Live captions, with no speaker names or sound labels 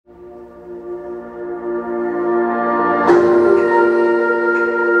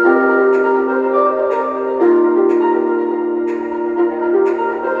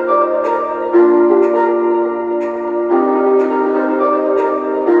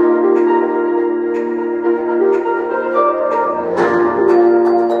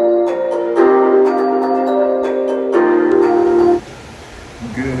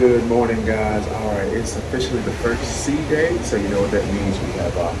it's officially the first C day, so you know what that means. We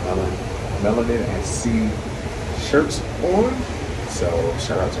have our melanin and C shirts on. So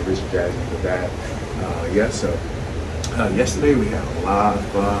shout out to Richard Jasmine for that. Yesterday we had a lot of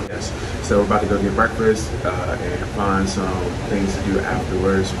fun. Yes. So we're about to go get breakfast and find some things to do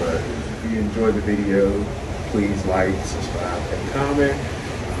afterwards. But if you enjoyed the video, please like, subscribe, and comment.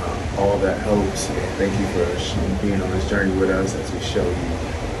 All that helps, and thank you for being on this journey with us as we show you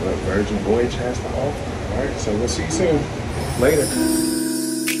what Virgin Voyage has to offer. All right, so we'll see you soon. Later.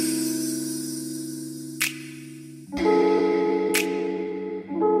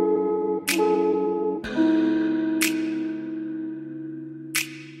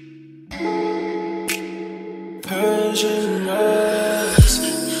 Persian rose,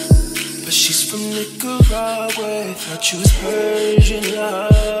 but she's from Nicaragua. Thought you was Persian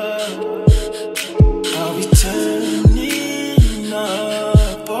love. Are we turning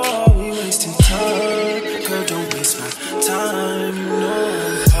up? Or are we wasting time? Girl, don't waste my time. You know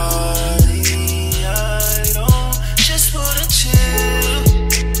I'm party. I don't just wanna chill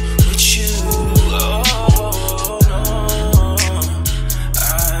with you. Oh no, I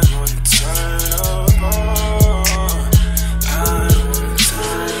wanna turn up on. I wanna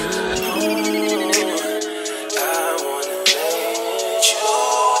turn on. I wanna let you.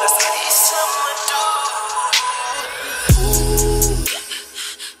 That's how these summer do. Ooh,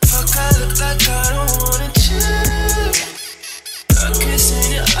 fuck, I look like I don't wanna chill. I'm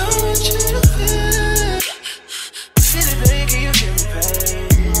kissing you, I want you to feel. Feel it, baby, can you feel me, babe?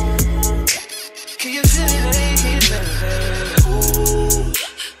 Can you feel it, baby, can you feel me, babe? Ooh,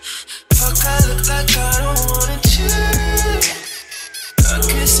 fuck, I look like I don't wanna chill. I'm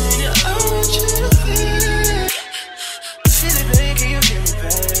kissing you, I want you to feel. Feel it, baby, can you feel me,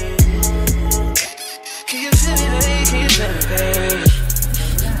 babe? Can you feel me, baby, can you feel me, babe?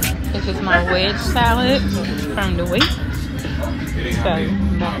 This is my wedge salad from the week. So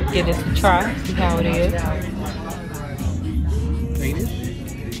I'm about to give this a try, see how it is.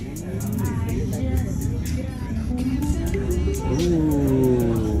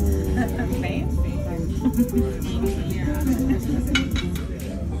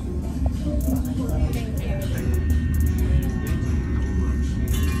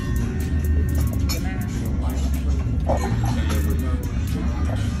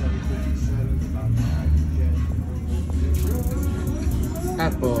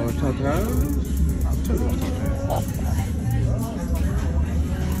 Apple tatas.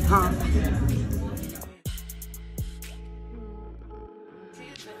 Huh?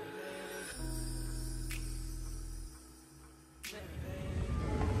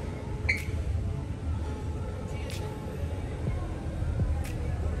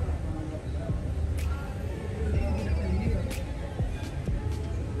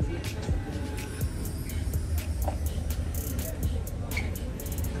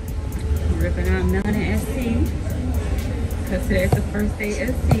 Ripping out Melanin SC because today's the first day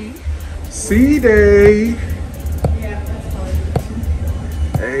SC. C day. Yeah, that's hard.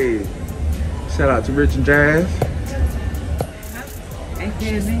 Hey, shout out to Rich and Jazz.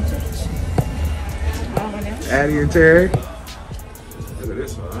 Addie and Terry. Look at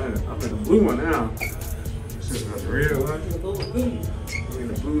this one. I'm in the blue one now. This is the real one. I'm in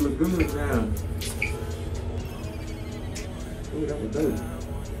the blue lagoon now. Ooh, that was dope.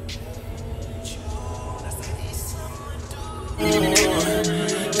 I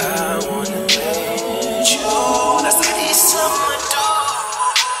wanna let you. That's how these summer do.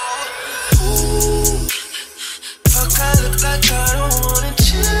 Ooh, fuck, I look like I don't wanna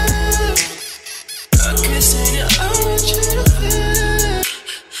chill. I'm kissing you, I want you to feel.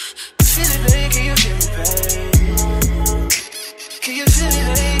 Feel it, baby, can you feel me, babe? Can you feel me,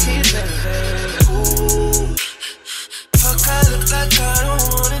 baby, can you feel me, babe? Ooh, fuck, I look like I don't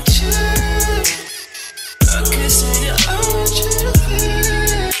wanna chill. I'm kissing you, I want you to feel.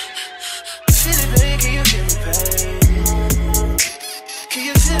 Feel it, baby, can you feel me, babe? Can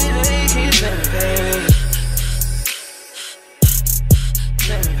you feel me, baby, can you feel me, babe?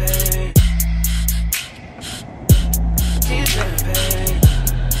 Feel me, babe. Can you feel me, babe?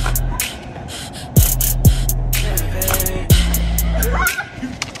 Feel me, babe.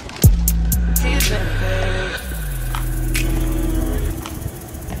 Can you feel me, babe?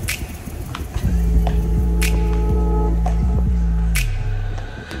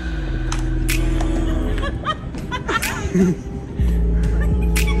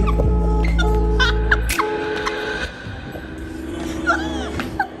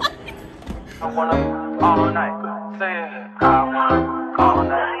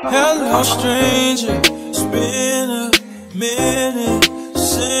 Hello, stranger. It's been a minute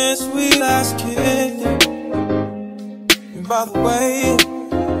since since we last kicked it. And by the way,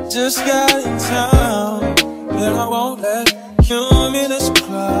 just got in town, and I won't let cumulus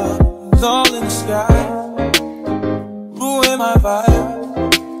clouds all in the sky ruin my vibe.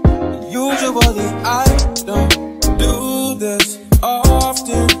 Usually I don't do this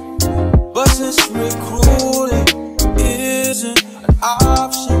often, but since recruiting isn't an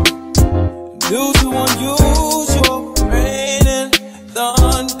option due to unusual rain and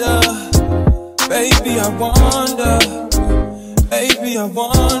thunder, baby I wonder,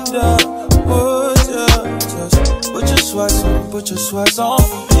 would you just put your sweats on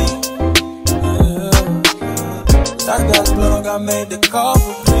me? Yeah. I got plug, I made the call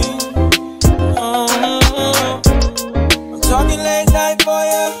for me. I'm talking late night for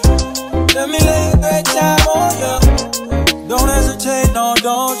ya. Let me lay a great time on ya. Don't hesitate, no,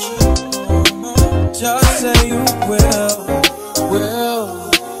 don't you? Just say you will.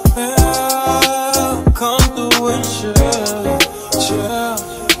 Come through and chill.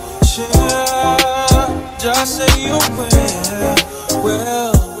 Just say you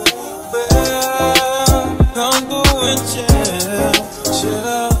will. Come through and chill.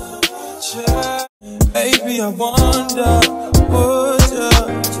 Baby, I wonder,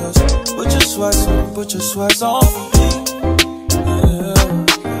 would you just put your sweats on me? Yeah.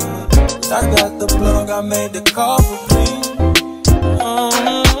 I got the plug, I made the call for me.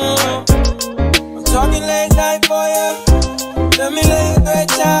 I'm talking late night for ya. Let me lay a great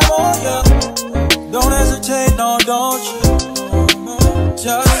time on ya. Don't hesitate, no, don't you?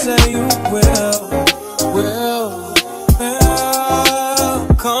 Just say you will.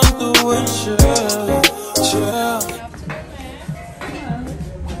 Come through and chill.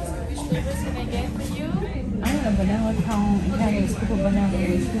 Vanilla cone and kind of scoop of vanilla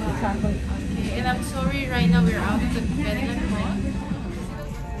and scoop of chocolate. And I'm sorry, right now we're out of the vanilla cone.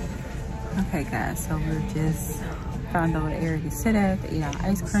 Okay guys, so we're just found a little area to sit at to eat our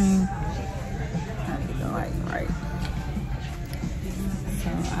ice cream. Trying to get the lighting right. So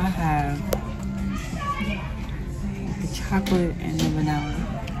I have the chocolate and the vanilla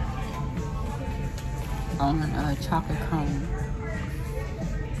on a chocolate cone.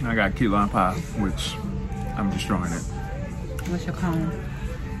 I got key lime pie, which I'm destroying it. What's your cone?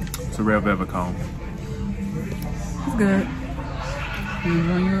 It's a red velvet cone. It's good. You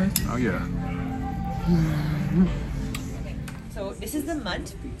want yours? Oh yeah. So this is the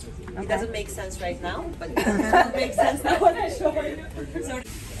mud. It doesn't make sense right now, but it will make sense now when I show you. So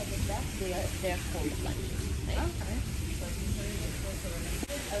they're cold plunges. Right? Okay.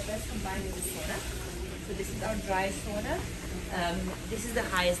 Let's combine with the soda. So this is our dry soda. This is the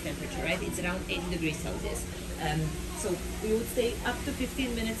highest temperature, right? It's around 80 degrees Celsius. So we would stay up to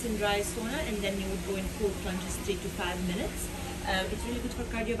 15 minutes in dry sauna, and then you would go in cold plunges 3 to 5 minutes. It's really good for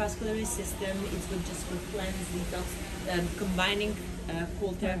cardiovascular system. It's good just for cleanse, detox. Combining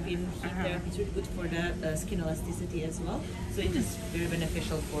cold therapy and heat therapy, it's really good for the skin elasticity as well. So it's just very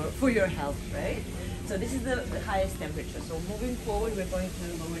beneficial for your health, right? So this is the highest temperature. So moving forward, we're going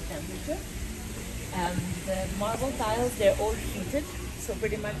to lower temperature. The marble tiles, they're all heated. So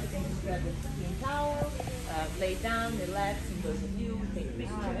pretty much you can just grab a clean towel, lay down, relax, enjoy the view, take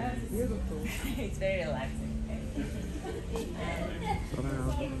pictures. It's beautiful. It's very relaxing.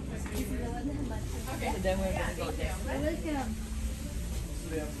 Okay, so then we're going to go there.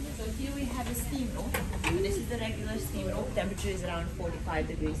 So here we have a steam room. So this is the regular steam room. Temperature is around 45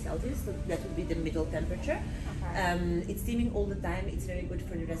 degrees Celsius, so that would be the middle temperature. It's steaming all the time. It's very good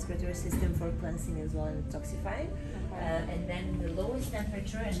for the respiratory system, for cleansing as well and detoxifying. And then the lowest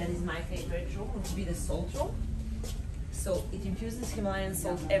temperature, and that is my favorite room, would be the salt room. So it infuses Himalayan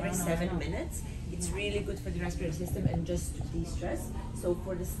salt every 7 minutes. It's really good for the respiratory system and just to de-stress. So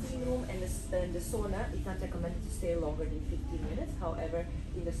for the steam room and the sauna, it's not recommended to stay longer than 15 minutes. However,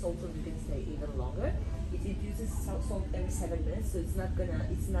 in the salt room you can stay even longer. It infuses salt every 7 minutes, so it's not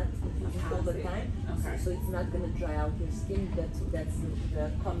infusing all the time. Okay. So it's not gonna dry out your skin. That's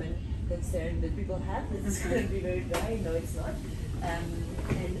the common concern that people have. This is gonna be very dry. No, it's not.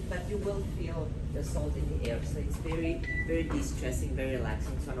 But you will feel the salt in the air, so it's very, very de-stressing, very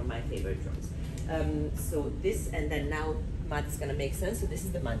relaxing. It's one of my favorite rooms. So this, and then now mud is gonna make sense. So this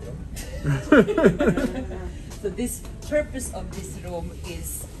is the mud room. So this purpose of this room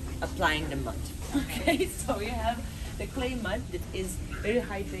is applying the mud. Okay, so we have the clay mud that is very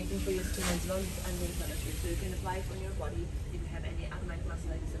hydrating for your skin as well as anti-inflammatory. So you can apply it on your body if you have any abdominal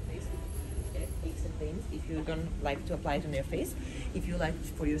masculitis or face aches and pains. If you don't like to apply it on your face, if you like it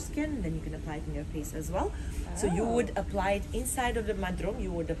for your skin, then you can apply it on your face as well. So you would apply it inside of the mud room.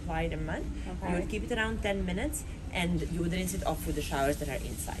 You would apply the mud. You would keep it around 10 minutes. and you would rinse it off with the showers that are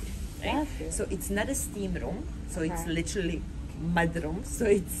inside. Right? So it's not a steam room, so it's literally mud room. So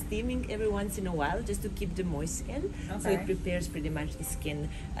it's steaming every once in a while just to keep the moist skin. So it prepares pretty much the skin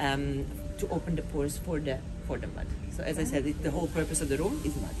to open the pores for the mud. So as I said, the whole purpose of the room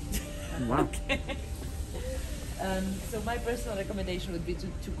is mud. Wow. So my personal recommendation would be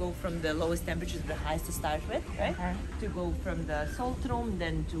to go from the lowest temperature to the highest to start with, right? To go from the salt room,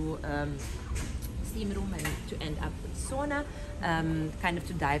 then to steam room, and to end up with sauna, kind of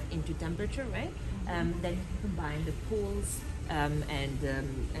to dive into temperature, right? Then combine the pools and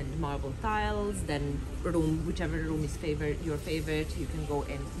marble tiles, then room, whichever room is your favorite, you can go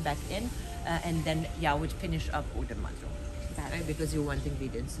in back in, and then I would finish up with the mud room. Right? Because you want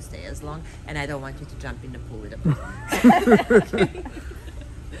ingredients to stay as long, and I don't want you to jump in the pool with a mud.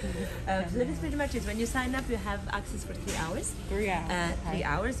 So that is pretty much it. When you sign up, you have access for 3 hours. 3 hours. 3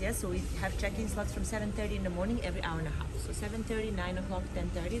 hours, yes. So we have check-in slots from 7:30 in the morning every hour and a half. So 7:30, 9 o'clock,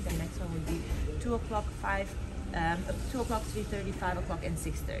 10:30. The next one will be 2 o'clock, 2 o'clock, 3:30, 5 o'clock, and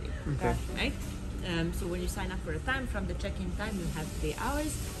 6:30. Okay. Right? So when you sign up for a time, from the check-in time, you have 3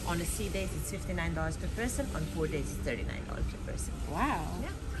 hours. On a sea days, it's $59 per person. On 4 days, it's $39 per person. Wow.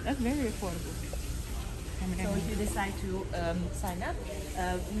 Yeah. That's very affordable. So if you decide to sign up,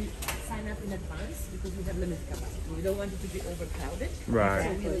 we sign up in advance because we have limited capacity. We don't want it to be overcrowded. Right. So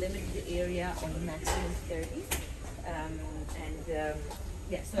we limit the area on maximum 30.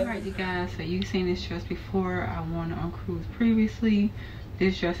 Yeah. So Alright, you guys, so you've seen this dress before. I wore it on cruise previously.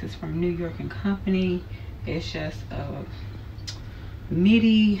 This dress is from New York & Company. It's just a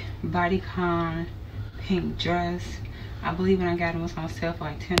midi bodycon pink dress. I believe when I got it was on sale for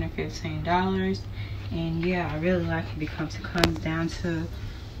like $10 or $15. And yeah, I really like it because it comes down to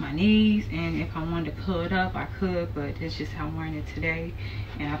my knees, and if I wanted to pull it up I could, but it's just how I'm wearing it today.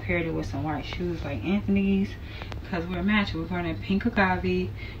 And I paired it with some white shoes like Anthony's because we're matching. We're going to pink Agave,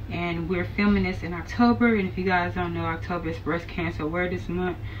 and we're filming this in October, and if you guys don't know, October is breast cancer awareness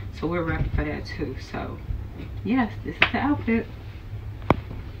month, so we're ready for that too. So yes, this is the outfit.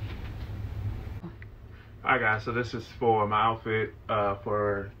 Alright guys, so this is for my outfit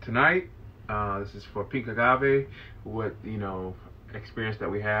for tonight. This is for pink Agave. What, you know, experience that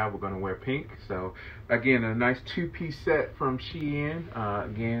we have, we're going to wear pink. So again, a nice 2-piece set from Shein.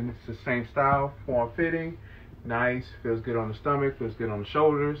 Again, it's the same style, form-fitting, nice, feels good on the stomach, feels good on the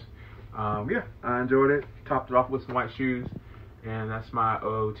shoulders. Yeah, I enjoyed it. Topped it off with some white shoes, and that's my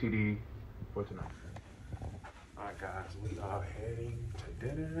OOTD for tonight. Alright guys, we are heading to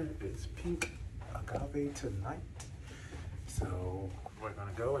dinner. It's pink Agave tonight, so we're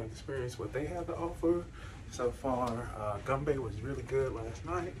gonna go and experience what they have to offer. So far, gumbo was really good last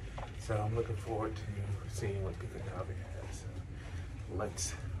night, so I'm looking forward to seeing what pink Agave has. So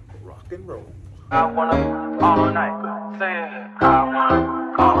let's rock and roll. I wanna all night. Say it. I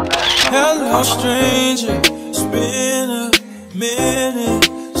wanna all night. Hello, stranger. It's been a minute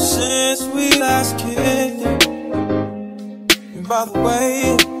since we last kicked it. And by the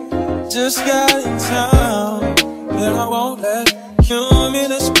way, just got in town, and I won't let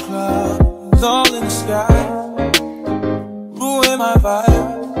cumulus clouds all in the sky ruin my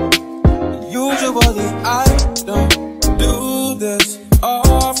vibe. Usually I don't do this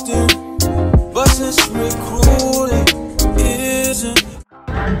often, but since recruiting isn't.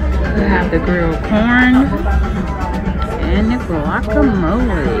 We have the grilled corn and the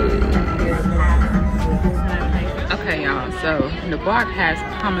guacamole. Okay, y'all, so the guac has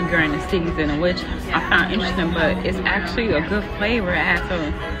pomegranate seasoning, which I found interesting, but it's actually a good flavor. It has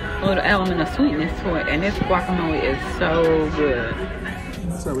a little element of sweetness to it, and this guacamole is so good.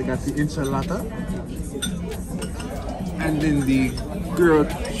 So we got the enchilada, and then the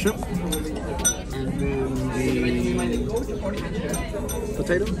grilled shrimp, and then the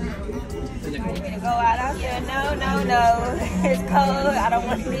potato. Go out. I said, no. It's cold. I don't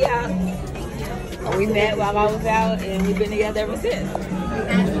want to be out. We met while I was out, and we've been together ever since.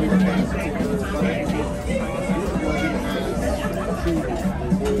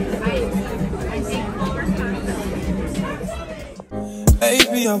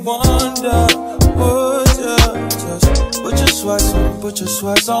 Baby, I wonder, would you just put your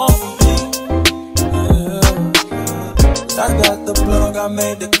sweats on me? Yeah. I got the plug, I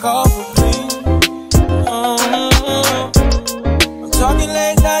made the call for me. I'm talking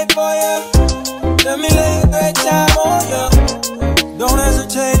late night for you. Let me lay a great time on you. Don't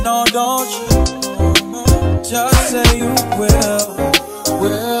hesitate, no, don't you? Just say you will.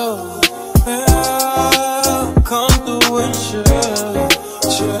 Come through and chill.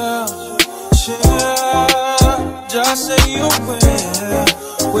 Just say you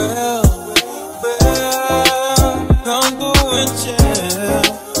will.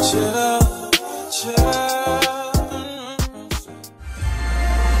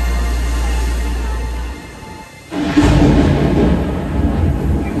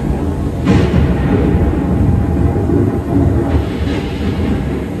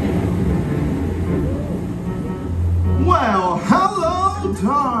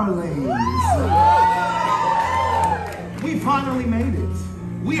 darlings. We finally made it.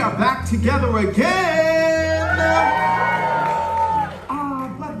 We are back together again.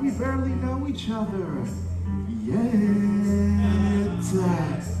 But we barely know each other yet.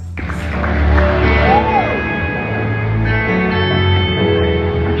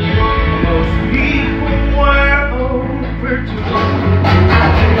 Most people were over to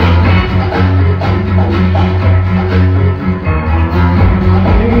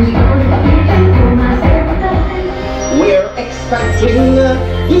we're expecting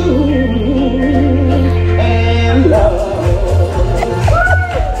you.